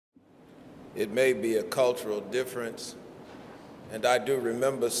It may be a cultural difference, and I do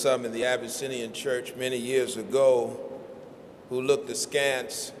remember some in the Abyssinian church many years ago who looked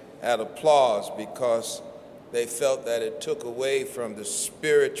askance at applause because they felt that it took away from the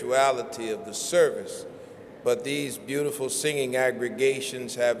spirituality of the service. But these beautiful singing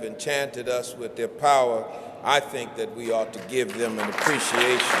aggregations have enchanted us with their power. I think that we ought to give them an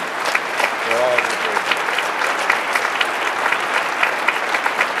appreciation for all that they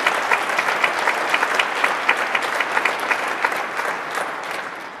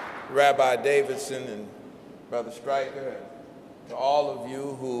do. Rabbi Davidson and Brother Stryker, to all of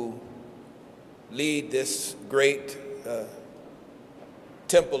you who lead this great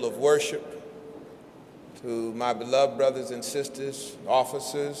temple of worship, to my beloved brothers and sisters,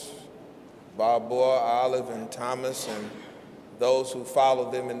 officers, Balboa, Olive, and Thomas, and those who follow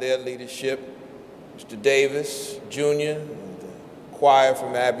them in their leadership, Mr. Davis, Jr., and the choir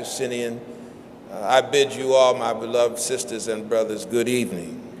from Abyssinian, I bid you all, my beloved sisters and brothers, good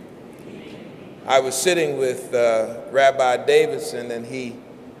evening. I was sitting with Rabbi Davidson, and he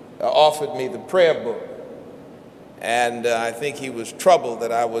offered me the prayer book. And I think he was troubled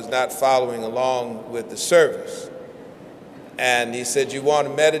that I was not following along with the service. And he said, "You want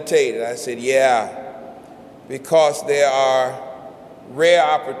to meditate?" And I said, "Yeah, because there are rare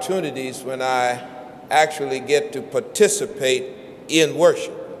opportunities when I actually get to participate in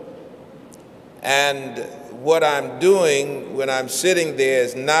worship. And what I'm doing when I'm sitting there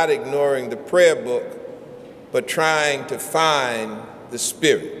is not ignoring the prayer book, but trying to find the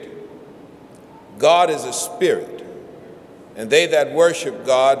Spirit. God is a spirit. And they that worship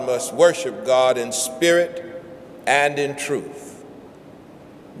God must worship God in spirit and in truth.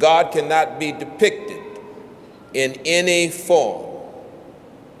 God cannot be depicted in any form.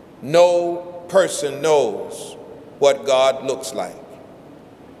 No person knows what God looks like.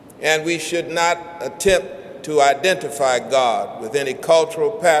 And we should not attempt to identify God with any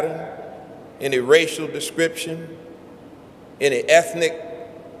cultural pattern, any racial description, any ethnic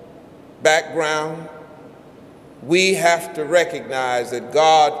background. We have to recognize that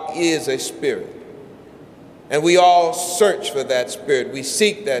God is a spirit, and we all search for that spirit. We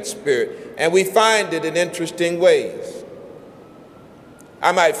seek that spirit, and we find it in interesting ways.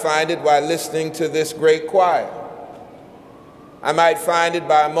 I might find it while listening to this great choir. I might find it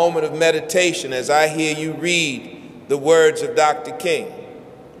by a moment of meditation as I hear you read the words of Dr. King.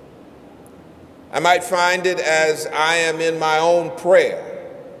 I might find it as I am in my own prayer.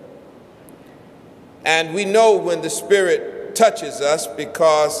 And we know when the Spirit touches us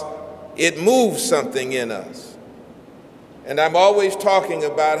because it moves something in us. And I'm always talking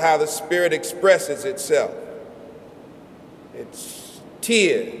about how the Spirit expresses itself. It's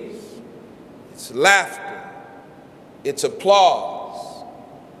tears, it's laughter, it's applause,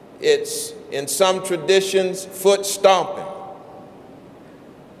 it's, in some traditions, foot stomping.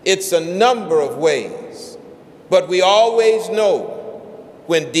 It's a number of ways, but we always know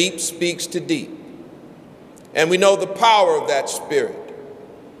when deep speaks to deep. And we know the power of that spirit.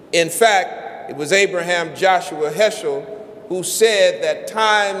 In fact, it was Abraham Joshua Heschel who said that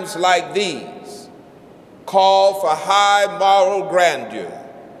times like these call for high moral grandeur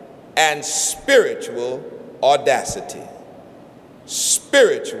and spiritual audacity.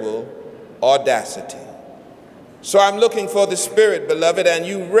 Spiritual audacity. So I'm looking for the Spirit, beloved, and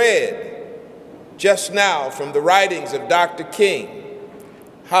you read just now from the writings of Dr. King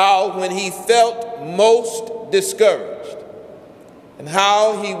how when he felt most discouraged and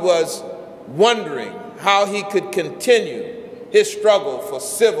how he was wondering how he could continue his struggle for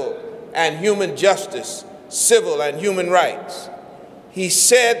civil and human justice, civil and human rights, he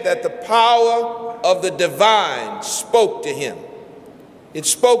said that the power of the divine spoke to him. It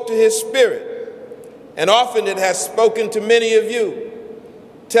spoke to his spirit. And often it has spoken to many of you,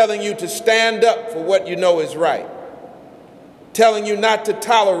 telling you to stand up for what you know is right, telling you not to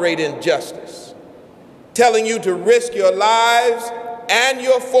tolerate injustice, telling you to risk your lives and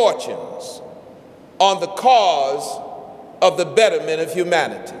your fortunes on the cause of the betterment of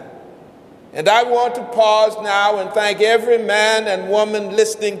humanity. And I want to pause now and thank every man and woman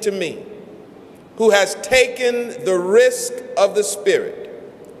listening to me who has taken the risk of the Spirit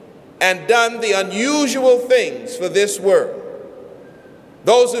and done the unusual things for this world.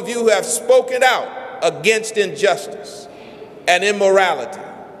 Those of you who have spoken out against injustice and immorality.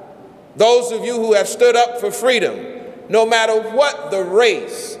 Those of you who have stood up for freedom, no matter what the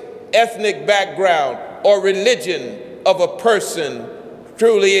race, ethnic background, or religion of a person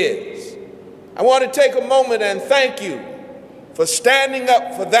truly is. I want to take a moment and thank you for standing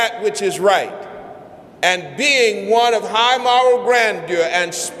up for that which is right, and being one of high moral grandeur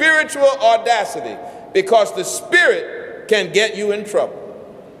and spiritual audacity, because the spirit can get you in trouble.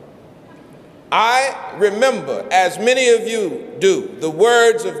 I remember, as many of you do, the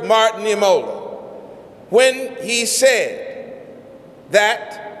words of Martin Emanu-El when he said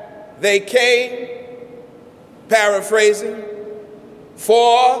that they came, paraphrasing,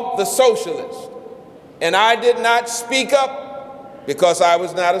 for the socialist, and I did not speak up because I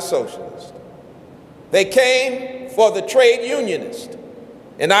was not a socialist. They came for the trade unionist,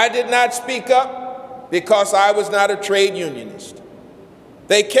 and I did not speak up because I was not a trade unionist.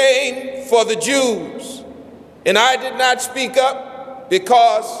 They came for the Jews, and I did not speak up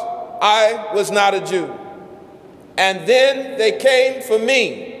because I was not a Jew. And then they came for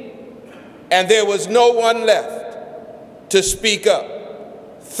me, and there was no one left to speak up.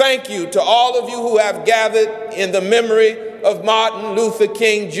 Thank you to all of you who have gathered in the memory of Martin Luther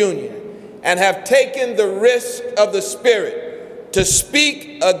King Jr. and have taken the risk of the Spirit to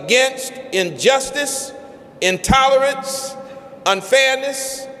speak against injustice, intolerance,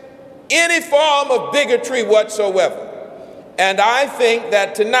 unfairness, any form of bigotry whatsoever. And I think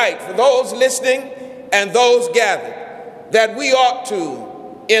that tonight, for those listening and those gathered, that we ought to,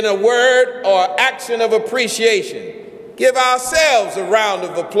 in a word or action of appreciation, give ourselves a round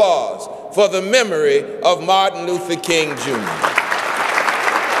of applause for the memory of Martin Luther King Jr.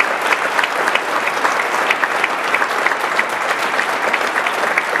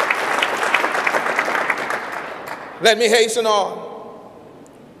 Let me hasten on.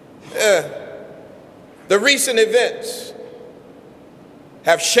 The recent events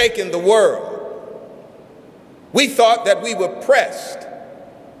have shaken the world. We thought that we were pressed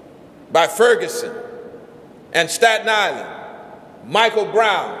by Ferguson and Staten Island, Michael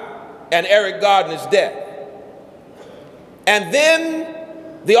Brown and Eric Garner's death. And then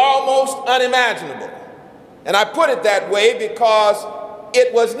the almost unimaginable. And I put it that way because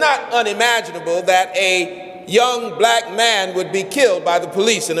it was not unimaginable that a young black man would be killed by the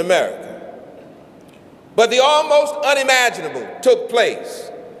police in America. But the almost unimaginable took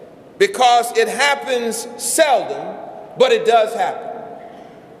place because it happens seldom, but it does happen.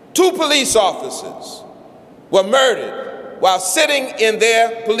 2 police officers were murdered while sitting in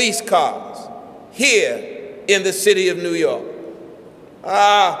their police cars here in the city of New York.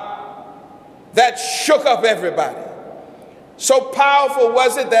 That shook up everybody. So powerful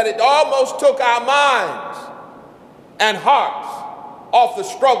was it that it almost took our minds and hearts off the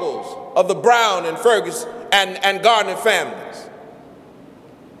struggles of the Brown and Ferguson and Garner families.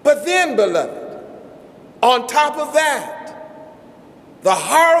 But then, beloved, on top of that, the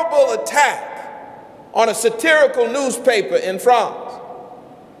horrible attack on a satirical newspaper in France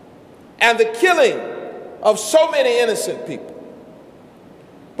and the killing of so many innocent people.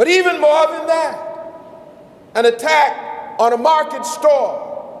 But even more than that, an attack on a market store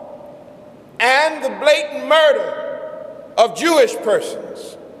and the blatant murder of Jewish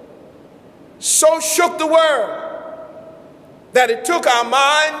persons so shook the world that it took our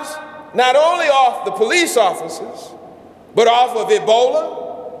minds not only off the police officers, but off of Ebola,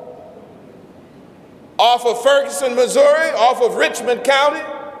 off of Ferguson, Missouri, off of Richmond County,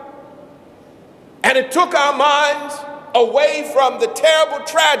 and it took our minds away from the terrible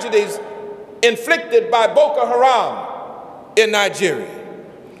tragedies inflicted by Boko Haram in Nigeria.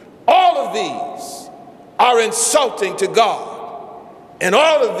 All of these are insulting to God, and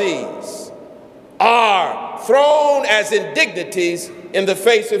all of these are thrown as indignities in the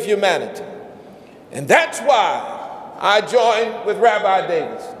face of humanity. And that's why I join with Rabbi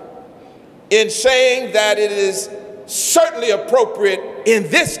Davis in saying that it is certainly appropriate in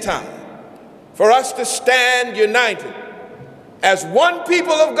this time for us to stand united as one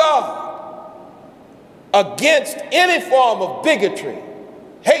people of God against any form of bigotry,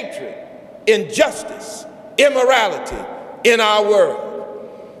 hatred, injustice, immorality in our world.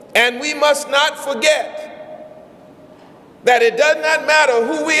 And we must not forget that it does not matter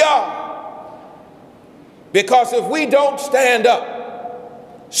who we are, because if we don't stand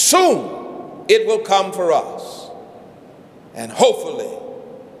up, soon it will come for us. And hopefully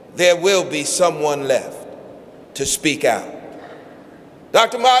there will be someone left to speak out.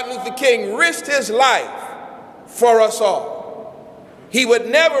 Dr. Martin Luther King risked his life for us all. He would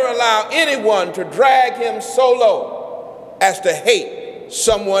never allow anyone to drag him so low as to hate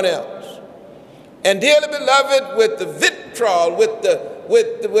someone else. And dearly beloved, with the vitriol, with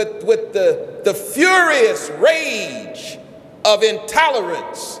the furious rage of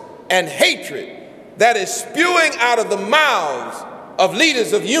intolerance and hatred that is spewing out of the mouths of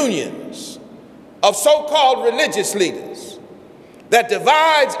leaders of unions, of so-called religious leaders, that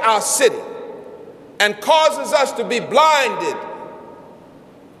divides our city and causes us to be blinded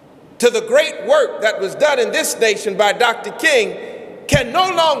to the great work that was done in this nation by Dr. King can no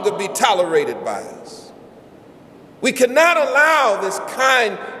longer be tolerated by us. We cannot allow this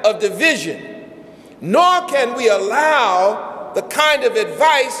kind of division, nor can we allow the kind of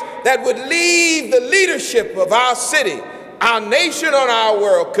advice that would leave the leadership of our city, our nation, or our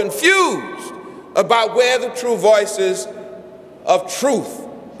world confused about where the true voices of truth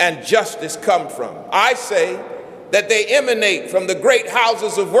and justice come from. I say that they emanate from the great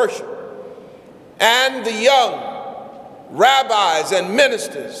houses of worship and the young rabbis and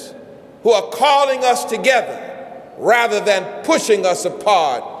ministers who are calling us together rather than pushing us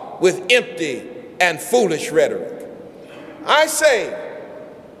apart with empty and foolish rhetoric. I say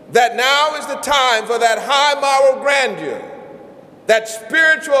that now is the time for that high moral grandeur, that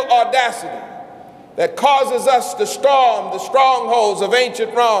spiritual audacity that causes us to storm the strongholds of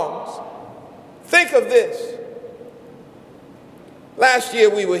ancient wrongs. Think of this. Last year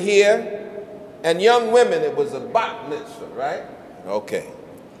we were here, and young women, it was a bat mitzvah, right? Okay.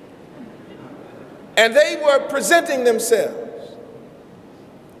 And they were presenting themselves.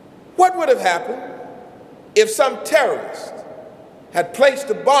 What would have happened if some terrorist had placed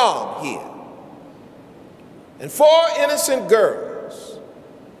a bomb here and 4 innocent girls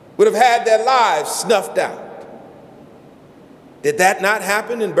would have had their lives snuffed out? Did that not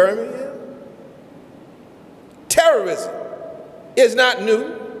happen in Birmingham? Terrorism is not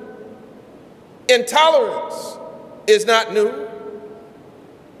new. Intolerance is not new.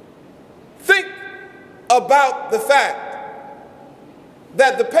 Think about the fact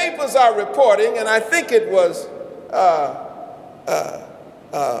that the papers are reporting, and I think it was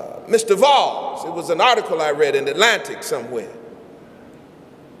Mr. Valls, it was an article I read in Atlantic somewhere,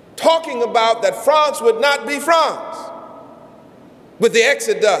 talking about that France would not be France with the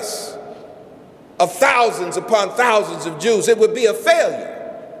exodus of thousands upon thousands of Jews. It would be a failure.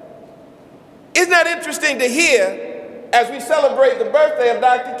 Isn't that interesting to hear as we celebrate the birthday of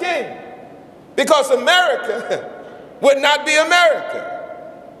Dr. King? Because America would not be America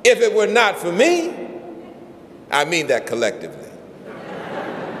if it were not for me. I mean that collectively.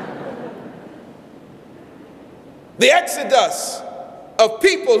 The exodus of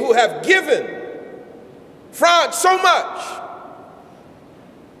people who have given France so much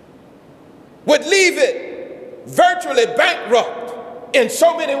would leave it virtually bankrupt in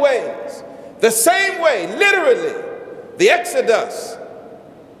so many ways. The same way, literally, the exodus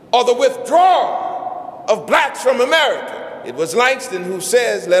or the withdrawal of blacks from America. It was Langston who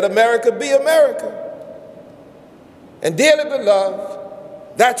says, "Let America be America." And dearly beloved,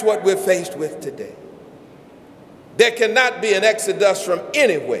 that's what we're faced with today. There cannot be an exodus from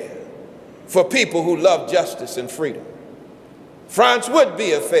anywhere for people who love justice and freedom. France would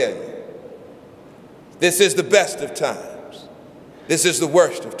be a failure. This is the best of times. This is the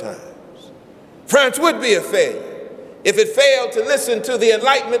worst of times. France would be a failure if it failed to listen to the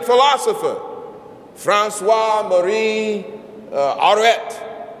Enlightenment philosopher, Francois-Marie Arouet,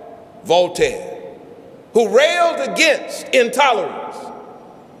 Voltaire, who railed against intolerance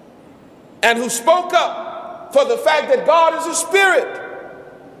and who spoke up for the fact that God is a spirit.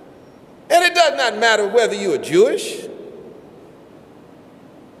 And it does not matter whether you are Jewish.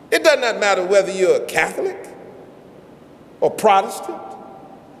 It does not matter whether you're a Catholic or Protestant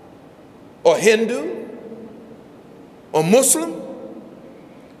or Hindu or Muslim,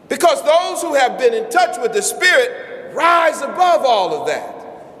 because those who have been in touch with the Spirit rise above all of that.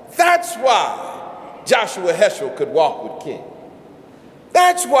 That's why Joshua Heschel could walk with King.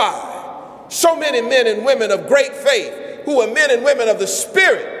 That's why so many men and women of great faith, who are men and women of the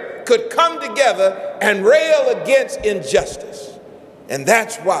Spirit, could come together and rail against injustice. And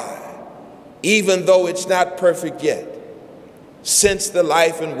that's why, even though it's not perfect yet, since the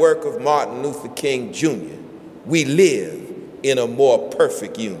life and work of Martin Luther King Jr., we live in a more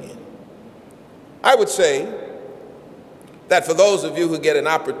perfect union. I would say that for those of you who get an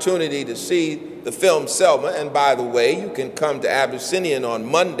opportunity to see the film Selma, and by the way, you can come to Abyssinian on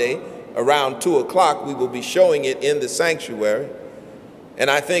Monday around 2 o'clock. We will be showing it in the sanctuary. And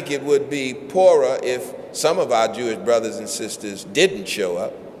I think it would be poorer if some of our Jewish brothers and sisters didn't show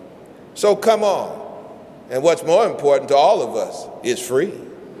up. So come on. And what's more important to all of us is free.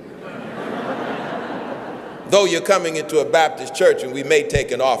 Though you're coming into a Baptist church and we may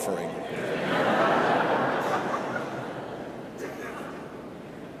take an offering.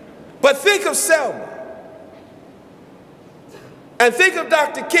 But think of Selma. And think of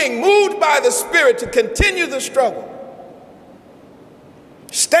Dr. King, moved by the Spirit to continue the struggle.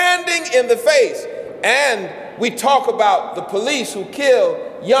 Standing in the face. And we talk about the police who kill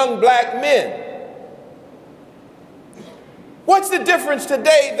young black men. What's the difference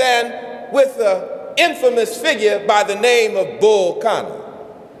today than with the infamous figure by the name of Bull Connor?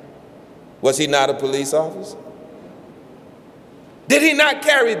 Was he not a police officer? Did he not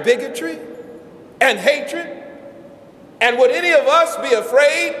carry bigotry and hatred? And would any of us be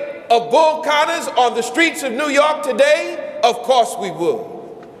afraid of Bull Connors on the streets of New York today? Of course we would.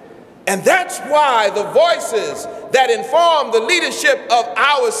 And that's why the voices that inform the leadership of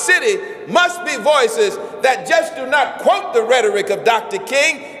our city must be voices that just do not quote the rhetoric of Dr.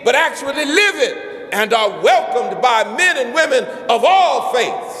 King, but actually live it and are welcomed by men and women of all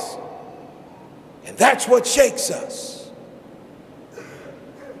faiths. And that's what shakes us.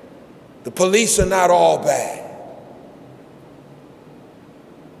 The police are not all bad.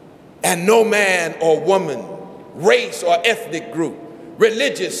 And no man or woman, race or ethnic group,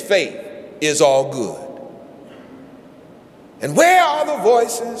 religious faith is all good. And where are the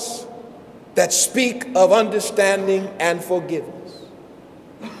voices that speak of understanding and forgiveness?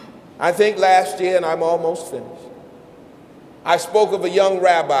 I think last year, and I'm almost finished, I spoke of a young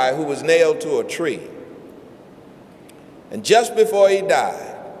rabbi who was nailed to a tree. And just before he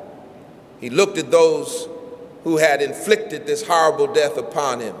died, he looked at those who had inflicted this horrible death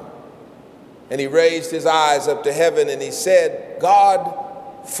upon him. And he raised his eyes up to heaven and he said,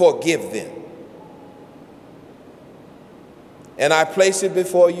 God, forgive them. And I place it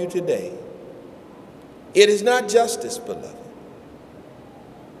before you today. It is not justice, beloved.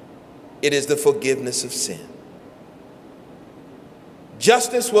 It is the forgiveness of sin.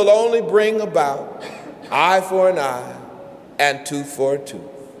 Justice will only bring about eye for an eye and tooth for a tooth.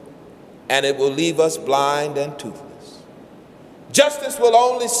 And it will leave us blind and toothless. Justice will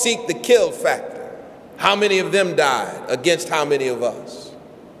only seek the kill factor. How many of them died against how many of us?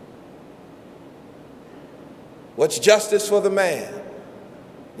 What's justice for the man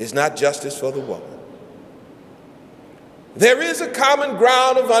is not justice for the woman. There is a common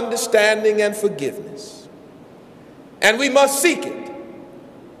ground of understanding and forgiveness, and we must seek it.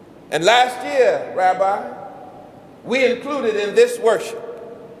 And last year, Rabbi, we included in this worship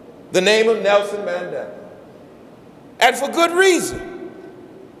the name of Nelson Mandela. And for good reason,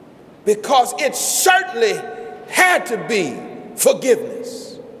 because it certainly had to be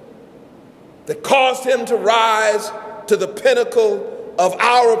forgiveness that caused him to rise to the pinnacle of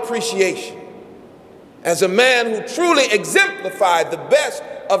our appreciation as a man who truly exemplified the best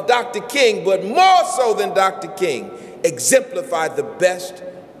of Dr. King, but more so than Dr. King, exemplified the best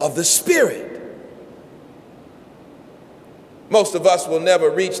of the Spirit. Most of us will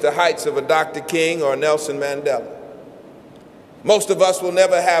never reach the heights of a Dr. King or Nelson Mandela. Most of us will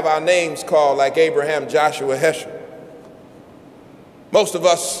never have our names called like Abraham Joshua Heschel. Most of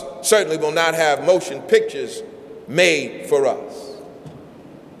us certainly will not have motion pictures made for us.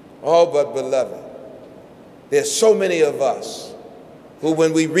 Oh, but beloved, there's so many of us who,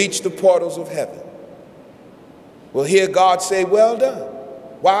 when we reach the portals of heaven, will hear God say, well done.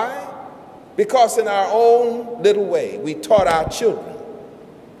 Why? Because in our own little way, we taught our children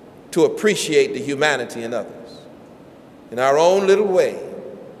to appreciate the humanity in others. In our own little way,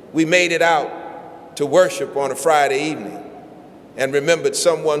 we made it out to worship on a Friday evening and remembered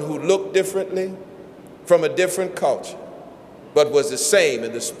someone who looked differently, from a different culture, but was the same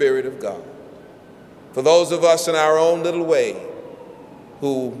in the Spirit of God. For those of us in our own little way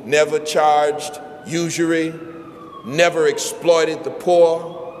who never charged usury, never exploited the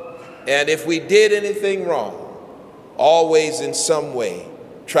poor, and if we did anything wrong, always in some way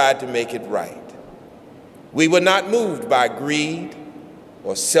tried to make it right. We were not moved by greed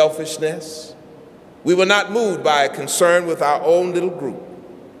or selfishness. We were not moved by a concern with our own little group,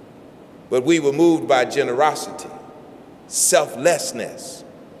 but we were moved by generosity, selflessness,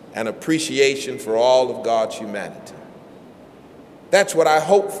 and appreciation for all of God's humanity. That's what I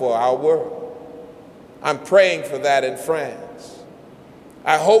hope for our world. I'm praying for that in France.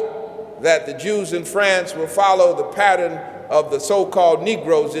 I hope that the Jews in France will follow the pattern of the so-called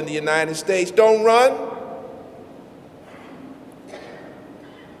Negroes in the United States. Don't run.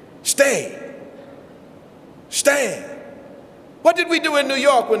 Stay. Stand. What did we do in New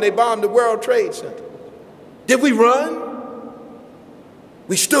York when they bombed the World Trade Center? Did we run?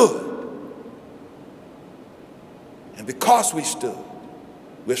 We stood. And because we stood,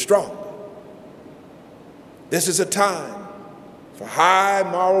 we're strong. This is a time for high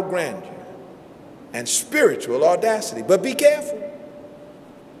moral grandeur and spiritual audacity. But be careful.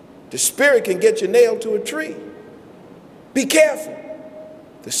 The spirit can get you nailed to a tree. Be careful.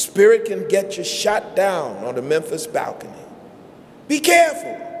 The spirit can get you shot down on the Memphis balcony. Be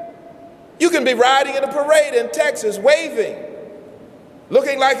careful. You can be riding in a parade in Texas, waving,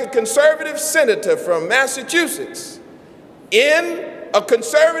 looking like a conservative senator from Massachusetts, in a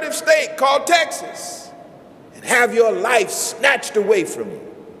conservative state called Texas and have your life snatched away from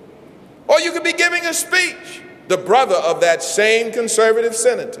you. Or you could be giving a speech, the brother of that same conservative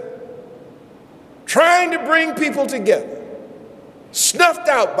senator, trying to bring people together, snuffed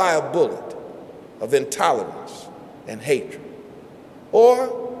out by a bullet of intolerance and hatred.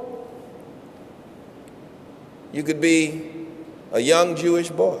 Or you could be a young Jewish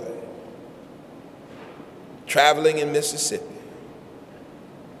boy traveling in Mississippi,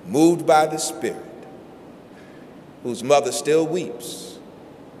 moved by the Spirit, whose mother still weeps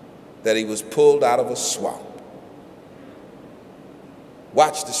that he was pulled out of a swamp.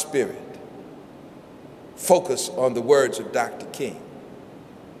 Watch the Spirit. Focus on the words of Dr. King.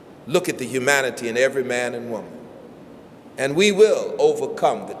 Look at the humanity in every man and woman. And we will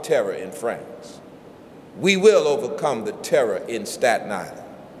overcome the terror in France. We will overcome the terror in Staten Island.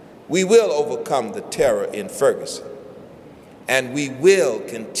 We will overcome the terror in Ferguson. And we will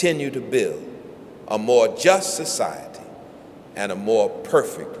continue to build a more just society and a more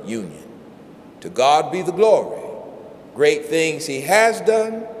perfect union. To God be the glory. Great things he has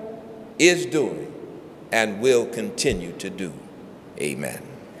done, is doing, and will continue to do. Amen.